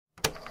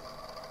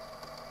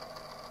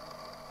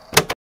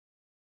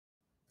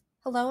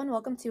Hello and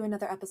welcome to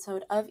another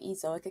episode of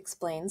Ezoic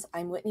Explains.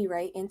 I'm Whitney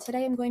Wright, and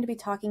today I'm going to be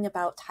talking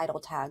about title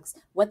tags,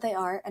 what they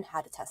are, and how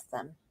to test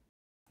them.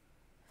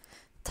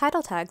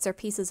 Title tags are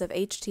pieces of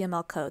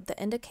HTML code that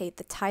indicate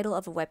the title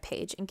of a web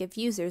page and give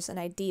users an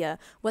idea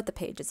what the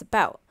page is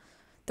about.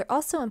 They're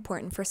also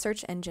important for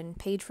search engine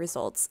page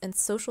results and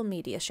social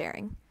media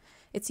sharing.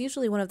 It's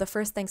usually one of the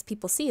first things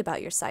people see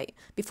about your site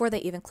before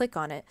they even click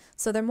on it,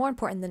 so they're more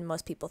important than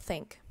most people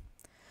think.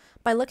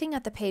 By looking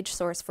at the page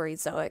source for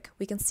Ezoic,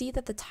 we can see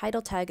that the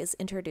title tag is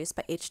introduced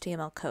by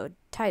HTML code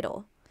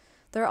title.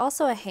 There are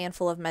also a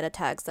handful of meta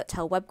tags that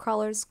tell web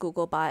crawlers,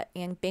 Googlebot,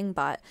 and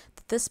Bingbot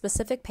that this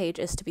specific page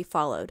is to be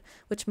followed,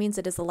 which means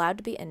it is allowed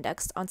to be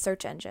indexed on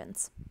search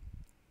engines.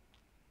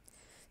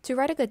 To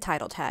write a good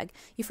title tag,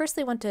 you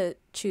firstly want to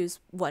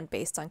choose one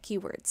based on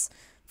keywords.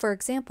 For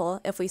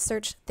example, if we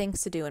search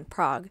things to do in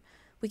Prague,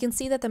 we can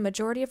see that the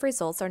majority of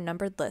results are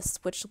numbered lists,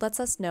 which lets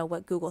us know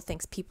what Google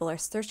thinks people are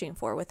searching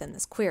for within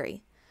this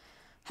query.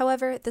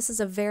 However, this is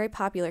a very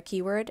popular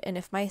keyword, and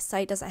if my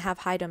site doesn't have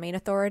high domain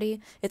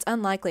authority, it's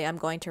unlikely I'm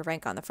going to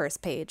rank on the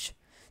first page.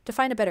 To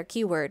find a better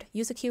keyword,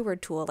 use a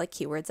keyword tool like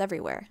Keywords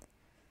Everywhere.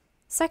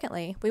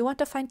 Secondly, we want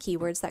to find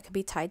keywords that can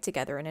be tied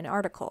together in an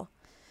article.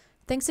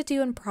 Things to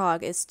do in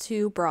Prague is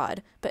too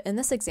broad, but in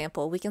this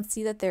example, we can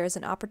see that there is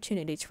an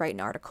opportunity to write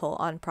an article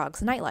on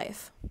Prague's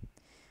nightlife.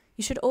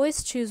 You should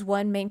always choose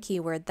one main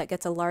keyword that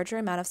gets a larger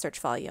amount of search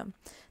volume.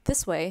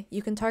 This way,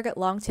 you can target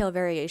long-tail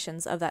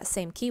variations of that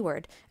same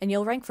keyword, and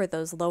you'll rank for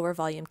those lower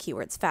volume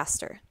keywords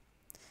faster.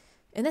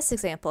 In this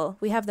example,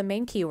 we have the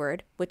main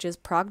keyword, which is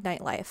Prague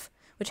nightlife,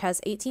 which has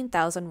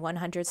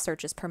 18,100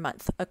 searches per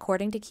month,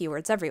 according to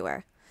Keywords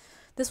Everywhere.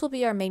 This will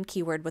be our main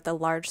keyword with a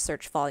large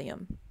search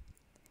volume.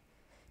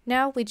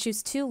 Now we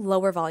choose two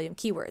lower volume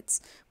keywords.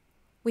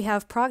 We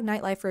have Prague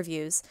nightlife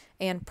reviews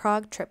and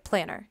Prague trip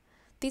planner.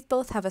 These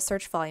both have a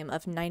search volume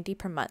of 90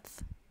 per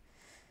month.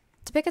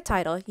 To pick a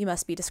title, you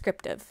must be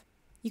descriptive.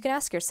 You can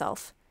ask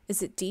yourself,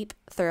 is it deep,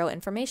 thorough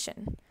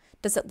information?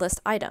 Does it list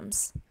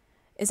items?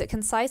 Is it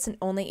concise and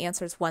only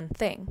answers one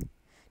thing?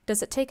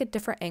 Does it take a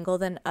different angle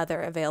than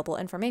other available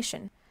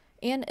information?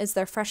 And is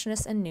there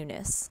freshness and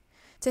newness?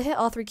 To hit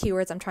all three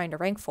keywords I'm trying to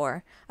rank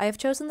for, I have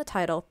chosen the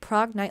title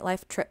Prague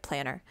Nightlife Trip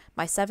Planner,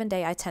 my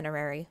 7-day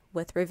itinerary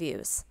with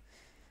reviews.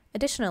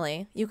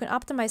 Additionally, you can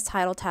optimize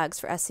title tags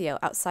for SEO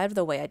outside of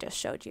the way I just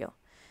showed you.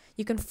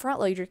 You can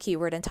front-load your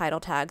keyword and title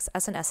tags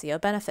as an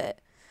SEO benefit.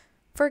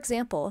 For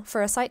example,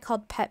 for a site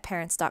called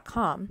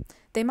petparents.com,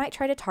 they might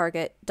try to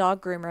target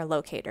dog groomer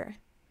locator.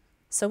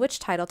 So which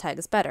title tag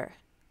is better?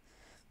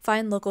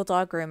 Find local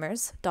dog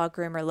groomers, dog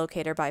groomer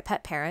locator by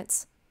pet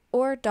parents,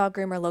 or dog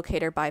groomer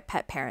locator by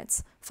pet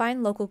parents.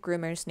 Find local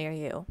groomers near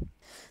you.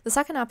 The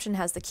second option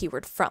has the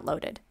keyword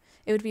front-loaded.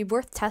 It would be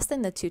worth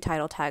testing the two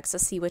title tags to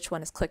see which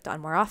one is clicked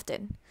on more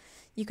often.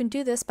 You can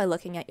do this by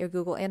looking at your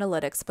Google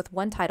Analytics with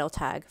one title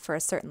tag for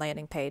a certain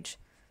landing page,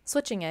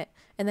 switching it,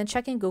 and then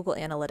checking Google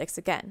Analytics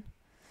again.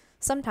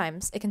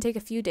 Sometimes it can take a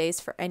few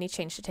days for any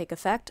change to take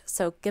effect,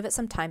 so give it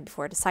some time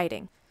before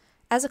deciding.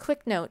 As a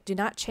quick note, do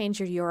not change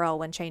your URL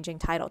when changing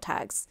title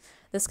tags.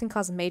 This can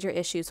cause major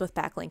issues with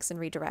backlinks and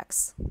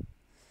redirects.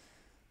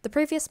 The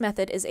previous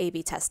method is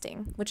A/B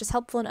testing, which is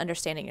helpful in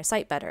understanding your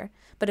site better,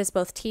 but is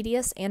both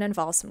tedious and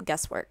involves some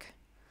guesswork.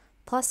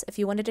 Plus, if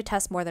you wanted to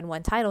test more than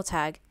one title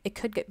tag, it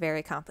could get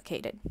very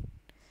complicated.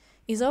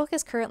 Ezoic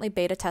is currently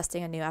beta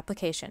testing a new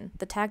application,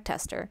 the Tag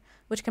Tester,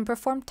 which can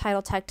perform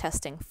title tag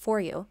testing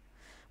for you.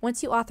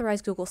 Once you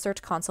authorize Google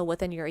Search Console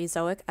within your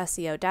Ezoic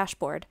SEO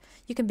dashboard,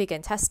 you can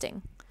begin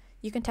testing.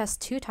 You can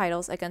test two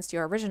titles against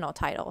your original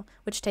title,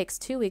 which takes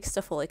 2 weeks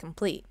to fully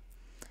complete.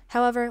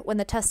 However, when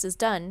the test is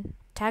done,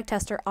 Tag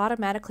Tester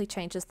automatically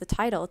changes the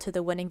title to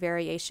the winning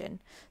variation,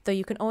 though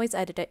you can always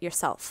edit it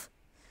yourself.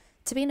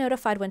 To be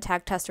notified when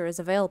Tag Tester is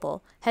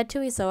available, head to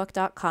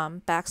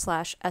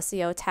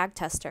ezoic.com/SEO Tag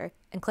Tester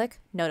and click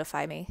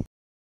Notify Me.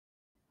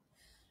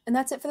 And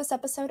that's it for this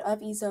episode of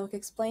Ezoic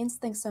Explains.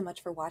 Thanks so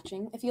much for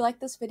watching. If you like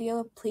this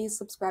video, please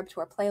subscribe to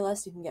our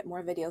playlist. You can get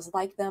more videos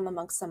like them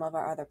amongst some of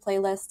our other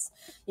playlists.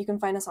 You can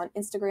find us on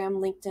Instagram,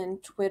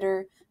 LinkedIn,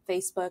 Twitter,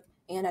 Facebook,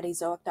 and at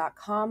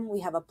ezoic.com.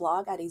 We have a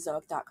blog at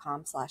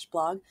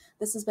ezoic.com/blog.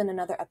 This has been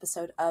another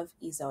episode of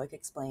Ezoic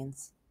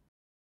Explains.